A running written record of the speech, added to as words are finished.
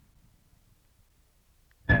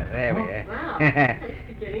There we are. Wow. Nice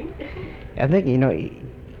beginning. I think,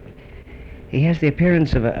 he has the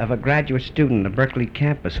appearance of a graduate student on the Berkeley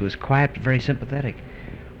campus who is quiet but very sympathetic.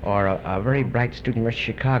 Or a very bright student from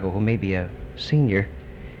Chicago who may be a senior.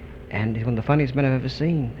 And he's one of the funniest men I've ever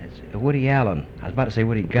seen. It's Woody Allen. I was about to say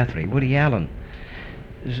Woody Guthrie. Woody Allen,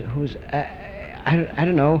 who's, I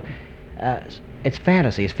don't know, it's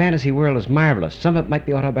fantasy. His fantasy world is marvelous. Some of it might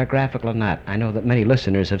be autobiographical or not. I know that many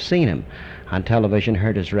listeners have seen him on television,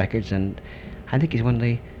 heard his records, and I think he's one of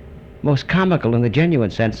the most comical in the genuine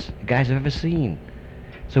sense guys I've ever seen.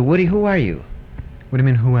 So, Woody, who are you? What do you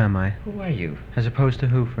mean, who am I? Who are you? As opposed to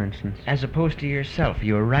who, for instance? As opposed to yourself.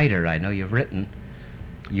 You're a writer, I know. You've written.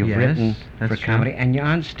 You've Yes, written that's for true. comedy, and you're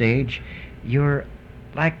on stage. You're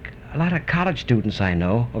like a lot of college students I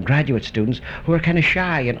know, or graduate students, who are kind of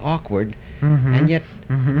shy and awkward, and yet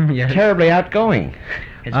Yes. terribly outgoing.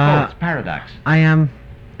 It's both. It's paradox. I am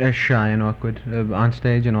shy and awkward on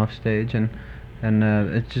stage and off stage, and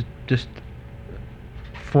it's just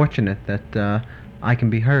fortunate that I can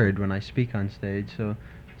be heard when I speak on stage, so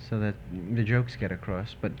that the jokes get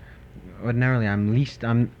across. But ordinarily,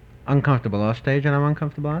 I'm uncomfortable off stage, and I'm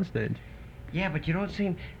uncomfortable on stage. Yeah, but you don't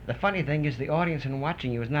seem... The funny thing is the audience in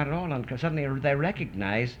watching you is not at all uncomfortable. Suddenly they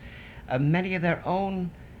recognize many of their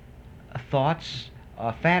own thoughts,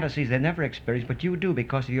 fantasies they never experienced, but you do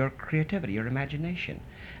because of your creativity, your imagination.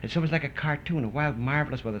 It's almost like a cartoon, a wild,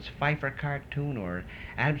 marvelous, whether it's Pfeiffer cartoon or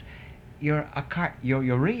Adams. You're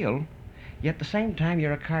real, yet at the same time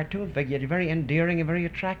you're a cartoon figure. You're very endearing and very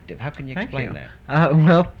attractive. How can you Thank explain you. that?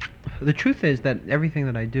 Well, the truth is that everything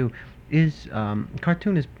that I do is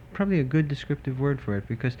cartoon is probably a good descriptive word for it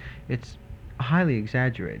because it's highly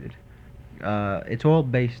exaggerated. It's all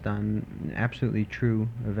based on absolutely true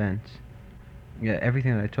events. Yeah,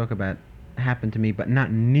 everything that I talk about happened to me, but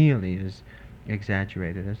not nearly as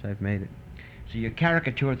exaggerated as I've made it. So you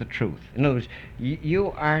caricature the truth. In other words,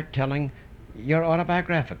 you are telling... You're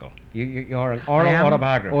autobiographical. You're an oral I am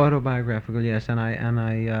autobiography. Autobiographical, yes, and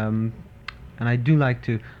I do like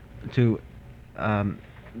to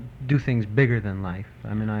do things bigger than life.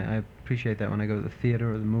 I mean, I appreciate that when I go to the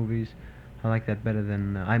theater or the movies. I like that better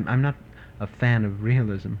than I'm not a fan of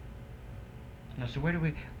realism. Now, so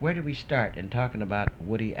where do we start in talking about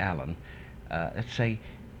Woody Allen? Let's say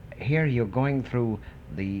here you're going through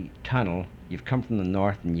the tunnel. You've come from the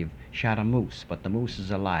north and you've shot a moose, but the moose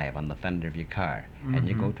is alive on the fender of your car. And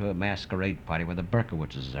you go to a masquerade party where the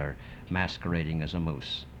Berkowitzes are masquerading as a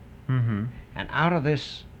moose. Mm-hmm. And out of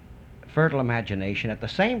this fertile imagination, at the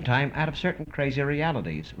same time, out of certain crazy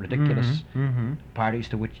realities, ridiculous parties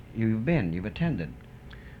to which you've attended.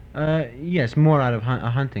 Yes, more out of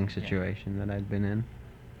a hunting situation that I'd been in.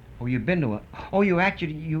 Oh, you've been to a... Oh, you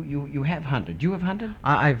actually, you have hunted. You have hunted?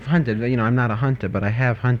 I've hunted. You know, I'm not a hunter, but I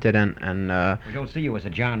have hunted, and We don't see you as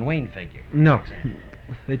a John Wayne figure. no,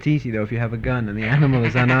 it's easy though if you have a gun and the animal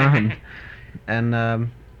is unarmed. And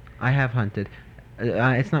I have hunted.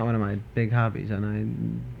 It's not one of my big hobbies, and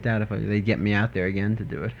I doubt if they'd get me out there again to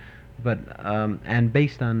do it. But and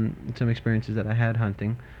based on some experiences that I had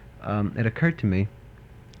hunting, it occurred to me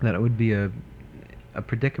that it would be a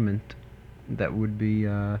predicament that would be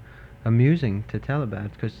amusing to tell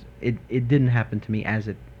about, because it didn't happen to me as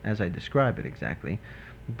I describe it exactly,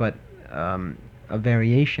 but a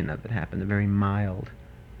variation of it happened, a very mild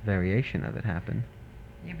variation of it happened.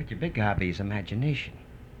 Yeah, but your big hobby is imagination.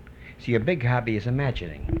 So your big hobby is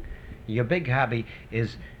imagining. Your big hobby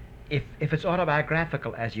is, if it's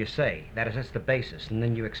autobiographical, as you say, that is, that's the basis, and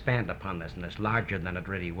then you expand upon this, and it's larger than it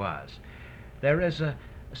really was. There is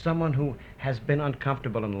someone who has been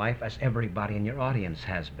uncomfortable in life, as everybody in your audience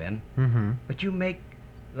has been, but you make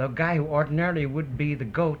the guy who ordinarily would be the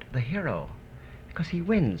goat the hero, because he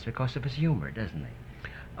wins because of his humor, doesn't he?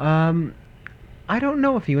 I don't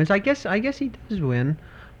know if he wins. I guess he does win.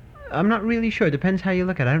 I'm not really sure. It depends how you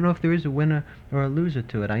look at it. I don't know if there is a winner or a loser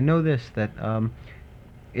to it. I know this, that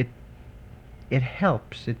it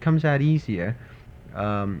helps. It comes out easier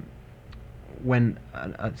when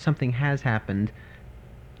something has happened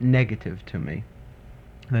negative to me.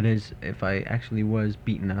 That is, if I actually was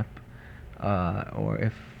beaten up, or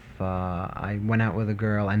if I went out with a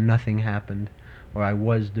girl and nothing happened, or I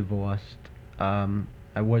was divorced,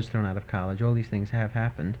 I was thrown out of college. All these things have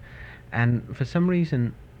happened, and for some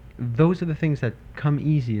reason, those are the things that come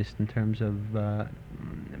easiest in terms of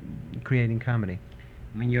creating comedy.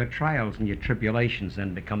 I mean, your trials and your tribulations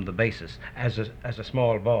then become the basis. As a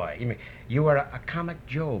small boy, you are a comic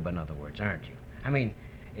Job, in other words, aren't you? I mean,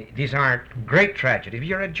 these aren't great tragedies.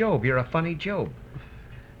 You're a Job. You're a funny Job.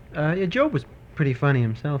 Yeah, Job was pretty funny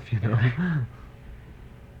himself, you know.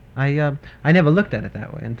 I never looked at it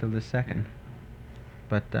that way until the second.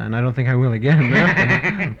 but and I don't think I will again.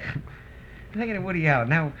 I'm thinking of Woody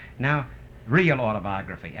Allen. Now, real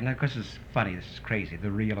autobiography, and of course it's funny. This is crazy.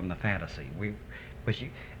 The real and the fantasy.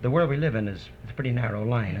 The world we live in is a pretty narrow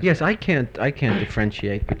line. Isn't Yes, it? I can't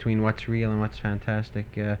differentiate between what's real and what's fantastic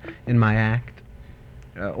in my act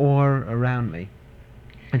or around me.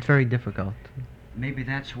 It's very difficult. Maybe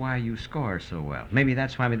that's why you score so well. Maybe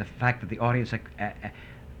that's why the fact that the audience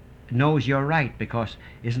knows you're right, because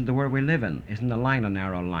isn't the world we live in, isn't the line a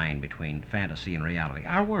narrow line between fantasy and reality?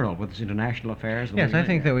 Our world, with its international affairs. Yes, I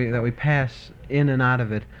think that we pass in and out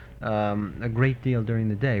of it a great deal during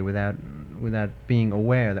the day without being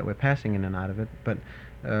aware that we're passing in and out of it. But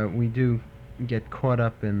we do get caught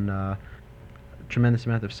up in a tremendous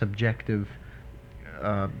amount of subjective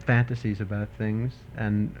fantasies about things,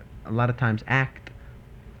 and a lot of times act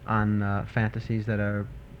on fantasies that are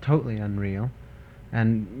totally unreal.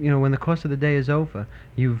 And when the course of the day is over,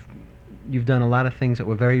 you've done a lot of things that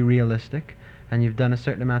were very realistic, and you've done a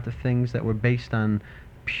certain amount of things that were based on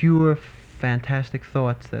pure fantastic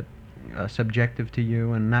thoughts that are subjective to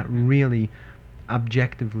you and not really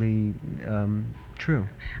objectively true.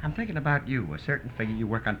 I'm thinking about you, a certain figure. You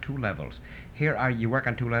work on two levels. You work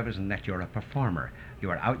on two levels in that you're a performer.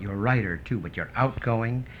 You're a writer too, but you're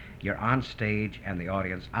outgoing. You're on stage, and the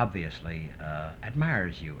audience obviously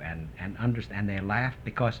admires you and understand. They laugh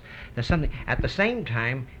because there's something. At the same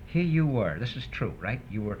time, here you were. This is true, right?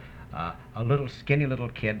 You were a little skinny little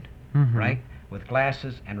kid, Mhm. right, with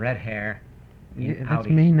glasses and red hair. Yeah, that's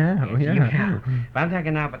Howdy. me now. It's you Yeah. now. But I'm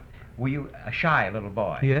thinking now, but were you a shy little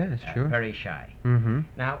boy? Yes, sure. Very shy. Mm-hmm.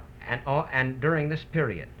 Now, and during this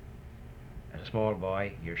period, as a small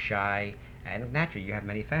boy, you're shy, and naturally you have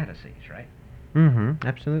many fantasies, right? Mm-hmm.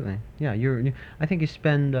 Absolutely. Yeah. I think you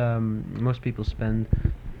spend. Most people spend,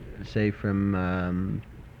 say, from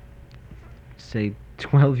say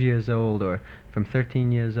 12 years old or from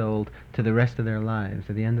 13 years old to the rest of their lives,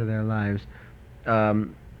 to the end of their lives,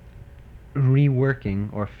 um, reworking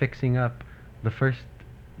or fixing up the first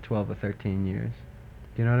 12 or 13 years.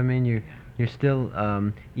 Do you know what I mean? You're still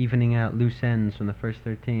evening out loose ends from the first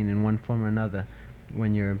 13 in one form or another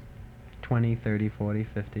when you're 20, 30, 40,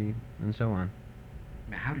 50, and so on.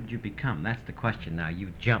 Now, how did you become? That's the question now.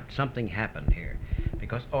 You jumped. Something happened here.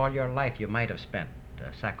 Because all your life you might have spent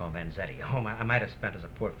Sacco Vanzetti. Oh, I might have spent as a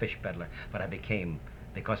poor fish peddler, but I became,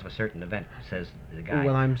 because of a certain event, says the guy,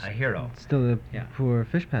 Well, I'm a hero. still a Yeah. poor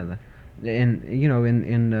fish peddler. And,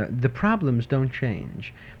 the problems don't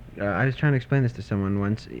change. I was trying to explain this to someone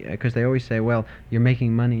once, because they always say, well, you're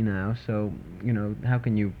making money now, so, how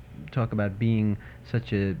can you talk about being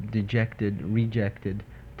such a dejected, rejected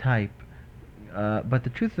type? But the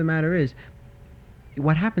truth of the matter is,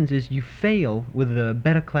 what happens is you fail with a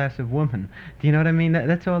better class of woman. Do you know what I mean?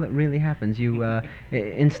 That's all that really happens. You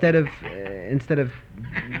instead of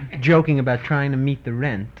joking about trying to meet the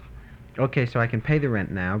rent, okay, so I can pay the rent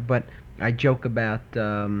now, but I joke about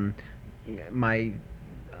my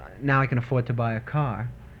now I can afford to buy a car,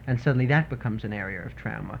 and suddenly that becomes an area of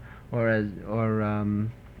trauma. Or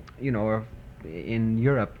in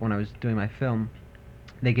Europe when I was doing my film,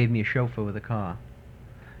 they gave me a chauffeur with a car,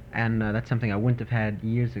 and that's something I wouldn't have had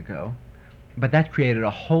years ago. But that created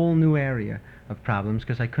a whole new area of problems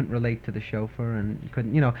because I couldn't relate to the chauffeur and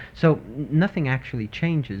couldn't. So nothing actually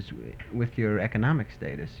changes with your economic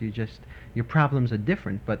status. Your problems are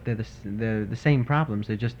different, but they're the same problems.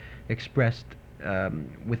 They're just expressed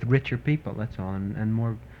with richer people. That's all, and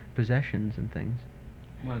more possessions and things.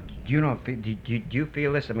 Well, do you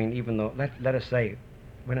feel this? I mean, even though, let us say,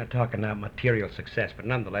 we're not talking about material success, but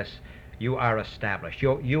nonetheless, you are established.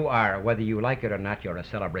 You are, whether you like it or not, you're a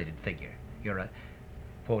celebrated figure. You're a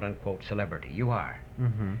quote-unquote celebrity. You are.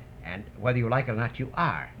 Mm-hmm. And whether you like it or not, you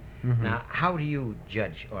are. Mm-hmm. Now, how do you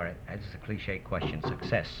judge, or this is a cliche question,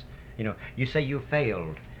 success? You say you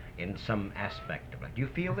failed in some aspect of it. Do you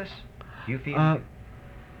feel this? Do you feel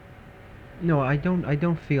No, I don't. I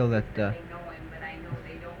don't feel that. They know him, but I know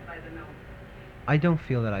they don't let him know. I don't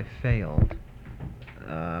feel that I failed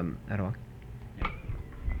at all.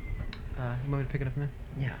 You want me to pick it up now?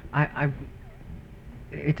 Yeah. I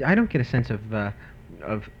don't get a sense of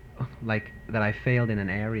like that I failed in an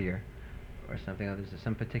area or something. Or there's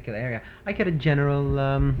some particular area. I get a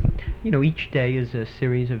general. Each day is a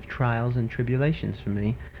series of trials and tribulations for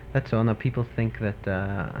me. That's all. Now people think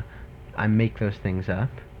that I make those things up,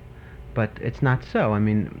 but it's not so. I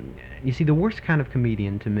mean, you see, the worst kind of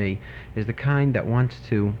comedian to me is the kind that wants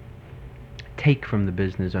to take from the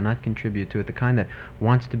business or not contribute to it, the kind that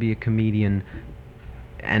wants to be a comedian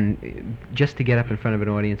and just to get up in front of an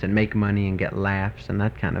audience and make money and get laughs and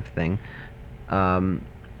that kind of thing.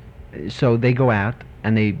 So they go out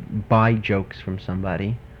and they buy jokes from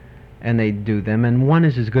somebody, and they do them, and one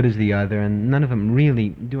is as good as the other, and none of them really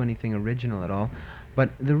do anything original at all.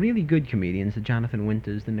 But the really good comedians, the Jonathan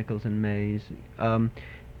Winters, the Nichols and Mays,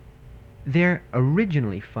 they're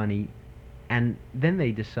originally funny, and then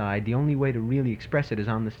they decide the only way to really express it is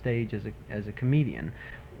on the stage as a comedian.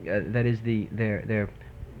 That is their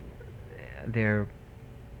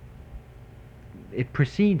it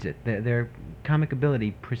precedes it. Their comic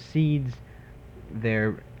ability precedes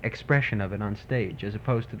their expression of it on stage, as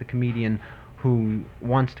opposed to the comedian who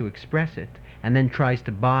wants to express it and then tries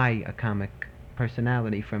to buy a comic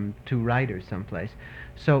personality from two writers someplace.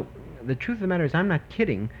 So the truth of the matter is, I'm not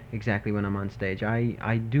kidding exactly when I'm on stage.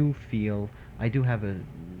 I do feel I do have a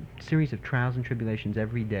series of trials and tribulations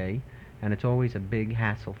every day, and it's always a big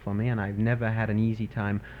hassle for me, and I've never had an easy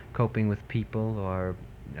time coping with people or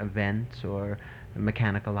events or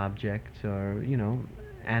mechanical objects or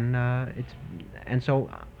and so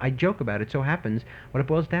I joke about it. So happens what it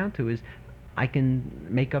boils down to is I can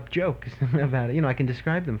make up jokes about it. I can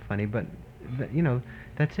describe them funny, but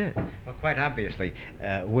that's it. Well, quite obviously,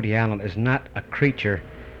 Woody Allen is not a creature.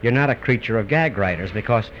 You're not a creature of gag writers,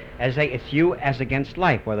 because it's you as against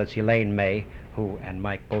life, whether it's Elaine May, who and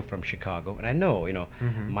Mike both from Chicago, and I know,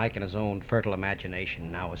 Mike in his own fertile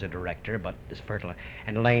imagination now as a director, but is fertile,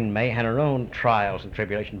 and Elaine May had her own trials and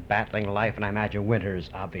tribulations, battling life, and I imagine Winters,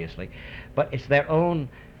 obviously, but it's their own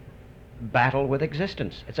battle with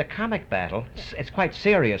existence. It's a comic battle. It's quite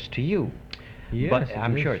serious to you. Yes, But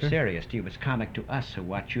I'm is, sure it's serious to you. It's comic to us who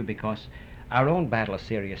watch you, because our own battle is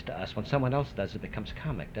serious to us. When someone else does, it becomes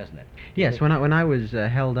comic, doesn't it? Yes, when I was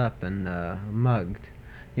held up and mugged,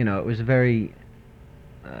 it was very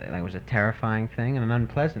it was a terrifying thing and an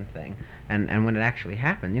unpleasant thing. And when it actually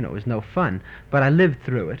happened, it was no fun. But I lived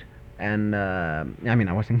through it, and I mean,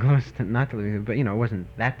 I wasn't close to not to living through it, but it wasn't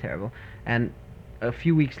that terrible. And a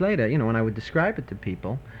few weeks later, when I would describe it to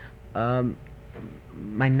people,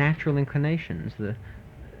 my natural inclinations,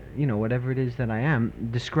 whatever it is that I am,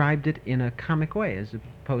 described it in a comic way, as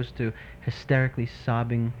opposed to hysterically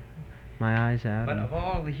sobbing my eyes out. But of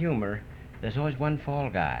all the humor, there's always one fall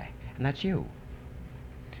guy, and that's you.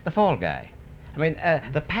 The fall guy. I mean,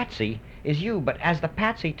 the patsy is you, but as the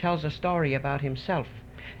patsy tells a story about himself.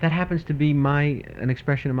 That happens to be an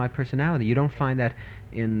expression of my personality. You don't find that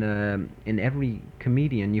in every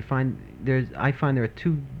comedian. I find there are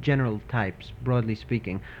two general types, broadly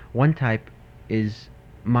speaking. One type is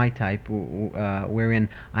my type, wherein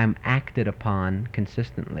I'm acted upon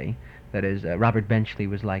consistently. That is, Robert Benchley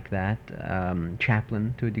was like that.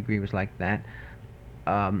 Chaplin, to a degree, was like that.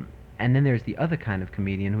 And then there's the other kind of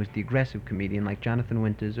comedian, who's the aggressive comedian, like Jonathan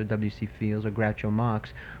Winters or W.C. Fields or Groucho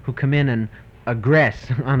Marx, who come in and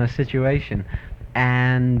aggress on a situation.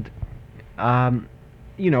 And of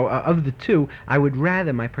the two, I would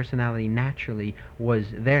rather my personality naturally was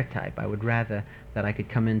their type. I would rather that I could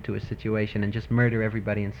come into a situation and just murder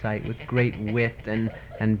everybody in sight with great wit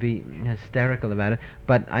and be hysterical about it.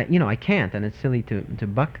 But I can't, and it's silly to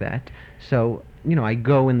buck that. So I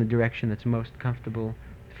go in the direction that's most comfortable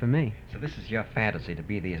for me. So this is your fantasy, to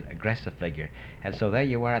be the aggressive figure, and so there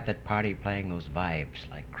you are at that party playing those vibes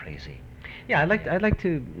like crazy. Yeah, I'd like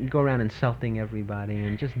to go around insulting everybody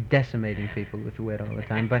and just decimating people with wit all the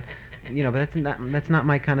time. But but that's not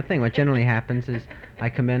my kind of thing. What generally happens is I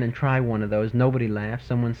come in and try one of those. Nobody laughs.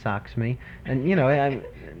 Someone socks me, and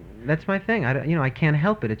that's my thing. I can't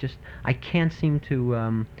help it. I can't seem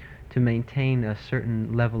to maintain a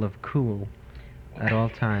certain level of cool at all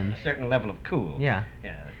times. A certain level of cool. Yeah.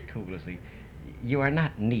 Yeah, cool is you are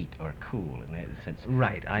not neat or cool in that sense.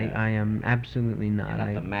 Right. I am absolutely not. You're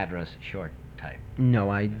not the Madras short type. No,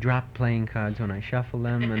 I drop playing cards when I shuffle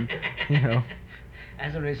them, and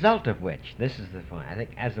As a result of which, this is the point, I think,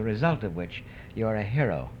 as a result of which, you're a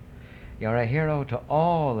hero. You're a hero to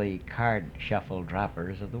all the card shuffle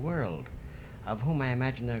droppers of the world, of whom I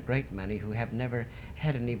imagine there are a great many who have never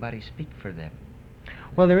had anybody speak for them.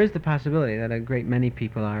 Well, there is the possibility that a great many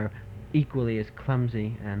people are equally as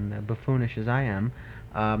clumsy and buffoonish as I am,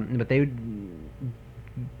 but they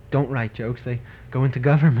don't write jokes. They go into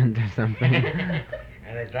government or something.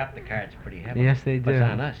 And they drop the cards pretty heavily. Yes, they do. What's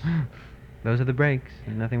on us? Those are the breaks.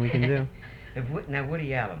 Nothing we can do. Now,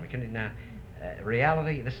 Woody Allen,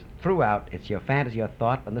 reality, this throughout, it's your fantasy, your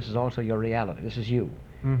thought, but this is also your reality. This is you.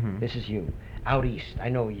 Mm-hmm. This is you. Out east, I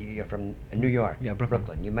know you're from New York. Yeah,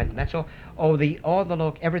 Brooklyn. You mentioned that's all.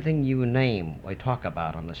 Everything you name, I talk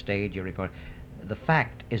about on the stage, you record. The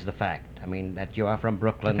fact is the fact. I mean, that you are from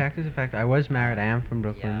Brooklyn. The fact is the fact. I was married. I am from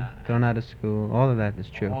Brooklyn. Yeah. Thrown out of school. All of that is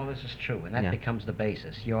true. All this is true, and that Yeah. becomes the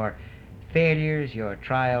basis. Your failures, your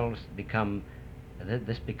trials become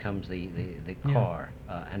this becomes the Yeah. core,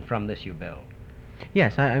 and from this you build.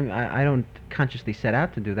 Yes, I don't consciously set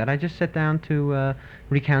out to do that. I just sit down to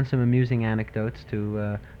recount some amusing anecdotes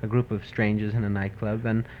to a group of strangers in a nightclub,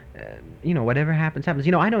 and whatever happens, happens.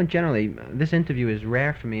 I don't generally. This interview is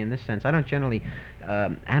rare for me in this sense. I don't generally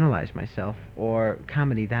analyze myself or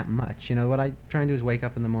comedy that much. What I try and do is wake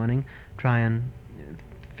up in the morning, try and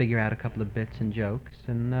figure out a couple of bits and jokes,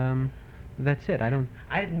 and that's it. I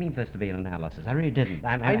didn't mean this to be an analysis. I really didn't.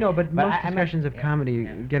 I know, but most I meant- discussions of yeah, comedy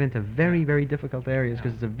yeah. get into very, very difficult areas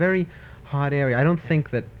because it's a very hard area. I don't think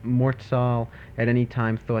that Mort Sahl at any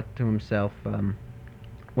time thought to himself,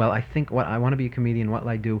 well, I think what I want to be a comedian. What'll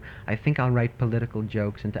I do? I think I'll write political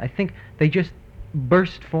jokes, and I think they just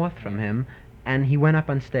burst forth from him, and he went up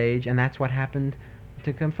on stage, and that's what happened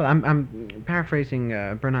to come. I'm paraphrasing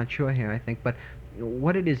Bernard Shaw here, I think, but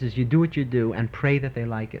what it is you do what you do and pray that they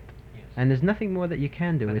like it. Yes. And there's nothing more that you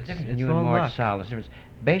can do. But the It's difference in it's you all and Mort luck. Sahl is difference.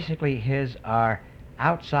 Basically, his are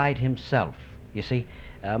outside himself. You see,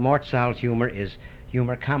 Mort Sahl's humor is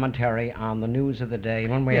humor commentary on the news of the day,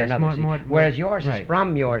 one way or Yes, another. see. Whereas yours right. is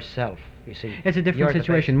from yourself. You see, It's a different Yours the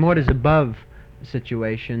situation. basis. Mort is above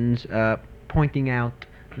situations, pointing out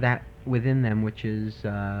that within them which is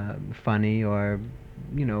funny or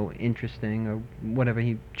interesting or whatever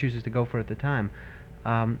he chooses to go for at the time.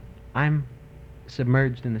 I'm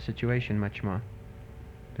submerged in the situation much more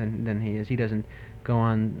than he is. He doesn't go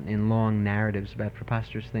on in long narratives about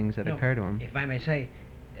preposterous things that No, occur to him. If I may say,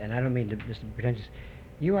 and I don't mean to just be pretentious,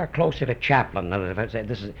 you are closer to Chaplin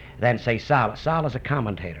than say Sahl. Sahl is a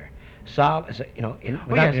commentator. Sahl is Well,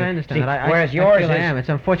 yes, I understand see, that. Whereas I yours feel is. I am. It's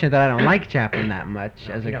unfortunate that I don't like Chaplin that much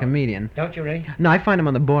as you a don't. comedian. Don't you really? No, I find him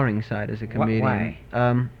on the boring side as a comedian. Why?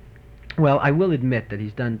 Well, I will admit that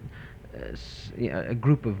he's done a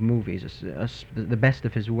group of movies. The best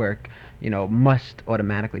of his work, must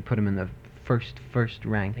automatically put him in the first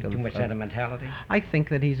rank. Think too much sentimentality. I think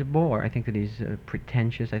that he's a bore. I think that he's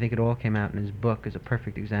pretentious. I think it all came out in his book as a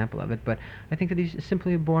perfect example of it. But I think that he's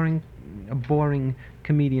simply a boring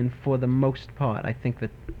comedian for the most part. I think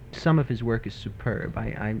that some of his work is superb.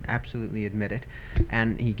 I absolutely admit it.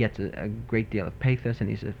 And he gets a great deal of pathos, and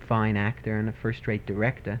he's a fine actor and a first-rate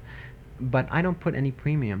director. But I don't put any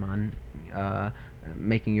premium on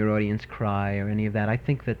making your audience cry or any of that. I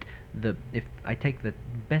think that if I take the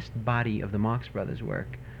best body of the Marx Brothers'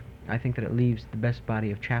 work, I think that it leaves the best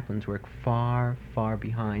body of Chaplin's work far, far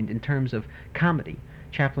behind in terms of comedy.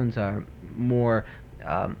 Chaplin's are more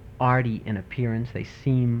arty in appearance. They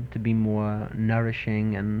seem to be more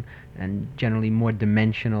nourishing and generally more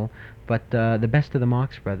dimensional. But the best of the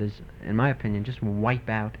Marx Brothers, in my opinion, just wipe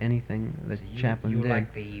out anything that Chaplin You did.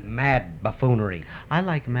 like the mad buffoonery. I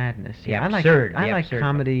like madness. The Yeah, absurd, I the like absurd.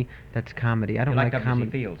 comedy. That's comedy. I don't You like like W.C.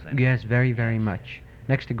 comedy. Fields, then? Yes, very, very much.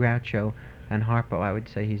 Next to Groucho and Harpo, I would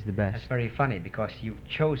say he's the best. That's very funny because you've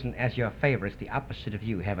chosen as your favorites the opposite of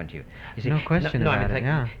you, haven't you? You No question I mean, about it, like,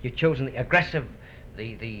 yeah. You've chosen the aggressive,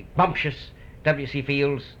 the bumptious W.C.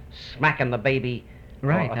 Fields smacking the baby.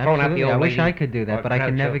 Right, or throwing out the absolutely. old I wish lady, I could do that, or but I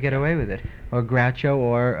can never Groucho. get away with it. Or Groucho,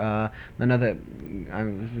 or another. I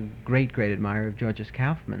was a great admirer of George's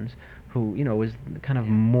Kaufman's, who was the kind of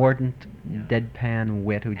mordant, deadpan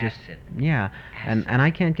wit who just Acid. and I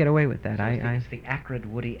can't get away with that. So it's the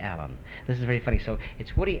acrid Woody Allen. This is very funny. So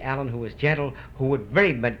it's Woody Allen who is gentle, who would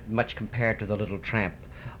very much compare to the Little Tramp,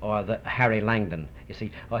 or the Harry Langdon, you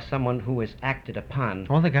see, or someone who is acted upon.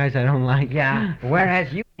 all the guys I don't like. Yeah.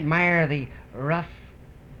 Whereas you admire the rough,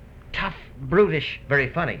 tough, brutish, very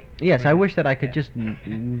funny. Yes, I wish that I could Yeah. just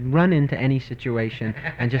run into any situation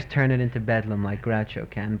and just turn it into bedlam like Groucho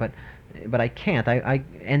can, but I can't. I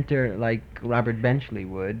enter like Robert Benchley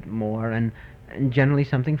would more, and generally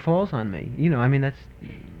something falls on me. I mean that's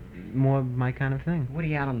more my kind of thing.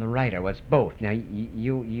 Woody Allen, the writer, was both. Now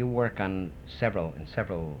you work on several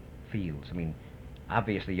fields. I mean,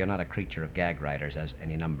 obviously you're not a creature of gag writers, as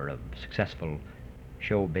any number of successful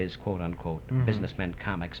showbiz, quote unquote, Mhm. businessmen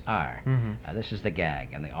comics are. Mhm. This is the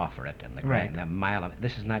gag, and they offer it, and the Right. and the mile of it.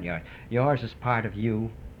 This is not yours. Yours is part of you,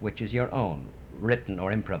 which is your own, written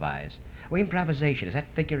or improvised. Well, improvisation, does that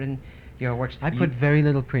figure in your works? I put very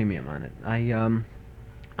little premium on it. I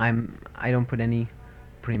don't put any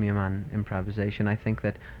premium on improvisation. I think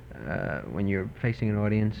that when you're facing an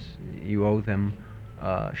audience, you owe them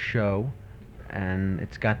a show, and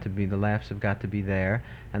the laughs have got to be there,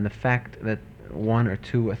 and the fact that one or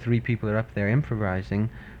two or three people are up there improvising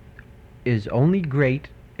is only great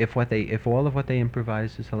if all of what they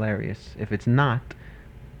improvise is hilarious. If it's not,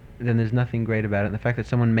 then there's nothing great about it. And the fact that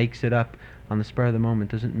someone makes it up on the spur of the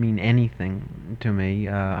moment doesn't mean anything to me.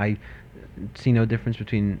 I see no difference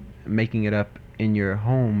between making it up in your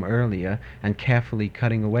home earlier and carefully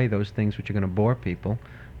cutting away those things which are going to bore people,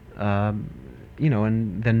 and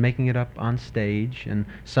then making it up on stage. And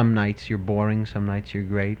some nights you're boring, some nights you're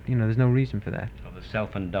great. There's no reason for that. So the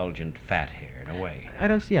self-indulgent fat here, in a way. I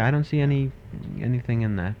don't see anything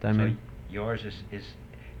in that. I mean, yours is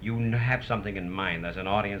you have something in mind. There's an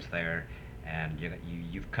audience there, and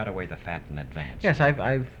you've cut away the fat in advance. yes,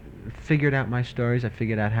 I've figured out my stories. I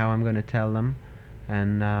figured out how I'm going to tell them,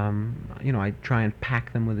 and I try and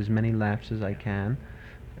pack them with as many laughs as I can,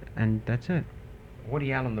 and that's it.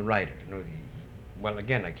 Woody Allen, the writer. Well,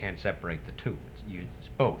 again, I can't separate the two. It's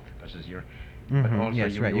both, because it's your. But also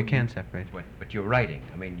Yes, right. You can separate. But you're writing.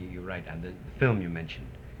 I mean, you write, and the film you mentioned.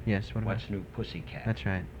 Yes. What's New Pussycat? That's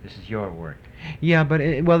right. This is your work. Yeah, but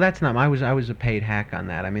that's not. I was a paid hack on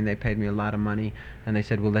that. I mean, they paid me a lot of money, and they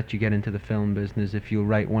said we'll let you get into the film business if you'll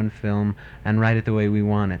write one film and write it the way we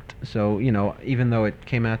want it. So even though it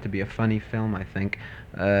came out to be a funny film, I think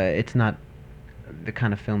it's not the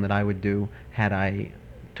kind of film that I would do had I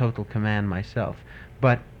total command myself.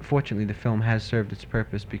 But fortunately, the film has served its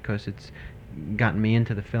purpose because it's gotten me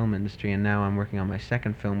into the film industry, and now I'm working on my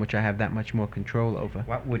second film, which I have that much more control over.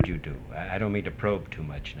 What would you do? I don't mean to probe too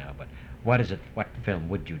much now, but what is it? What film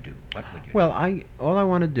would you do? What would you? Well, all I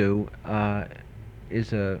want to do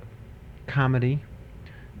is a comedy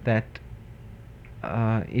that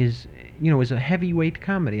is a heavyweight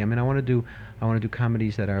comedy. I mean, I want to do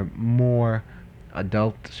comedies that are more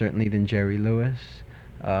adult, certainly, than Jerry Lewis.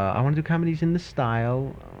 I want to do comedies in the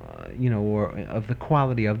style, or of the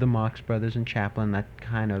quality of the Marx Brothers and Chaplin, that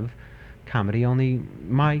kind of comedy, only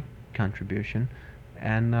my contribution.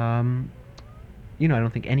 And, I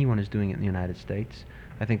don't think anyone is doing it in the United States.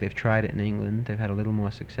 I think they've tried it in England. They've had a little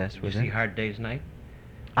more success with it. Did you see Hard Day's Night?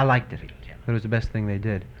 I liked it. It was the best thing they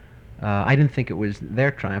did. I didn't think it was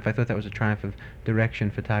their triumph. I thought that was a triumph of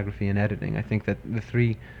direction, photography, and editing. I think that the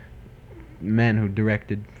three men who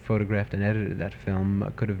directed, photographed, and edited that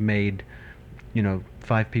film could have made,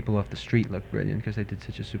 5 people off the street look brilliant because they did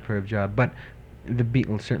such a superb job. But the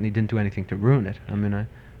Beatles certainly didn't do anything to ruin it. I mean,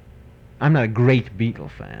 I'm not a great Beatle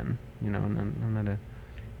fan, I'm not a.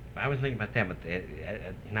 I was thinking about them, but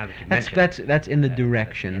now that you mention that's in the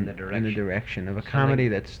direction, in the direction of a comedy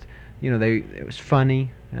that's, it was funny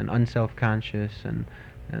and unselfconscious, and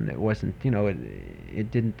it wasn't,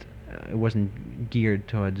 it wasn't geared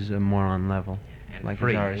towards a moron level, and like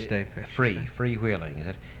free, Doris Day picture.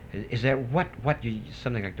 freewheeling. Is there what you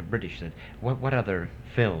something like the British said? What other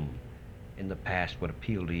film in the past would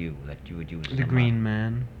appeal to you that you would use? The Green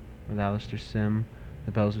Man with Alistair Sim,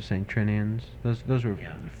 The Bells of St. Trinian's. Those were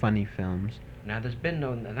funny films. Now there's been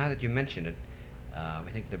now that you mention it, I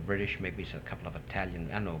think the British, maybe a couple of Italian.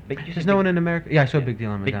 I don't know. There's no one in America. Yeah, I saw Big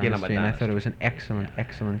Deal on Big Deal on Madonna Street, and I thought it was an Madonna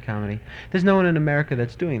excellent comedy. There's no one in America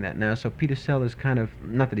that's doing that now, so Peter Sellers kind of,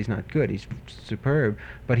 not that he's not good, he's superb,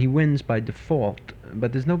 but he wins by default.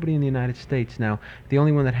 But there's nobody in the United States now. The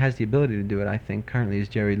only one that has the ability to do it, I think, currently is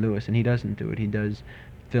Jerry Lewis, and he doesn't do it. He does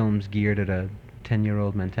films geared at a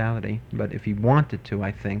 10-year-old mentality. But if he wanted to,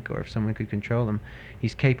 I think, or if someone could control him,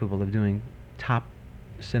 he's capable of doing top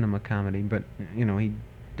cinema comedy, but he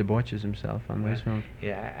debauches himself on those films.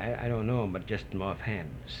 Yeah, I don't know him, but just offhand,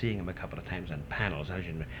 seeing him a couple of times on panels,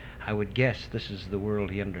 I would guess this is the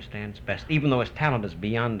world he understands best, even though his talent is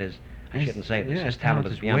beyond his. I shouldn't say this. Yeah, his talent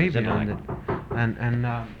is beyond way his beyond intellect. it. And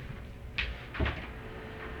I'm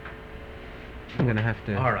gonna have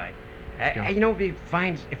to. All right. It'd be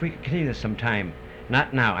fine if we could continue this sometime.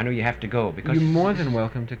 Not now. I know you have to go because you're more than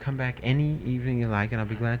welcome to come back any evening you like, and I'll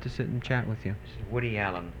be glad to sit and chat with you. This is Woody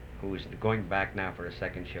Allen, who is going back now for a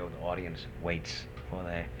second show. The audience waits for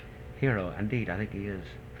the hero. Indeed, I think he is.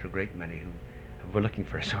 For a great many who were looking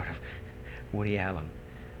for a sort of Woody Allen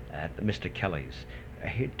at Mr. Kelly's.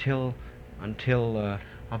 Until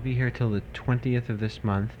I'll be here till the 20th of this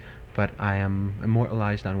month, but I am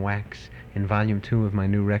immortalized on wax in Volume 2 of my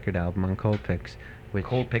new record album on Cold Picks.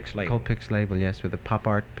 Cold Picks label. Cold Picks label, yes, with a pop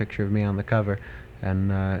art picture of me on the cover, and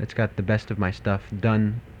it's got the best of my stuff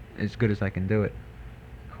done as good as I can do it.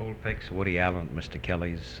 Cold Picks, Woody Allen, Mr.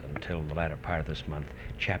 Kelly's, until the latter part of this month.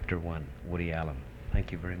 Chapter 1, Woody Allen.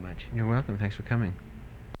 Thank you very much. You're welcome. Thanks for coming.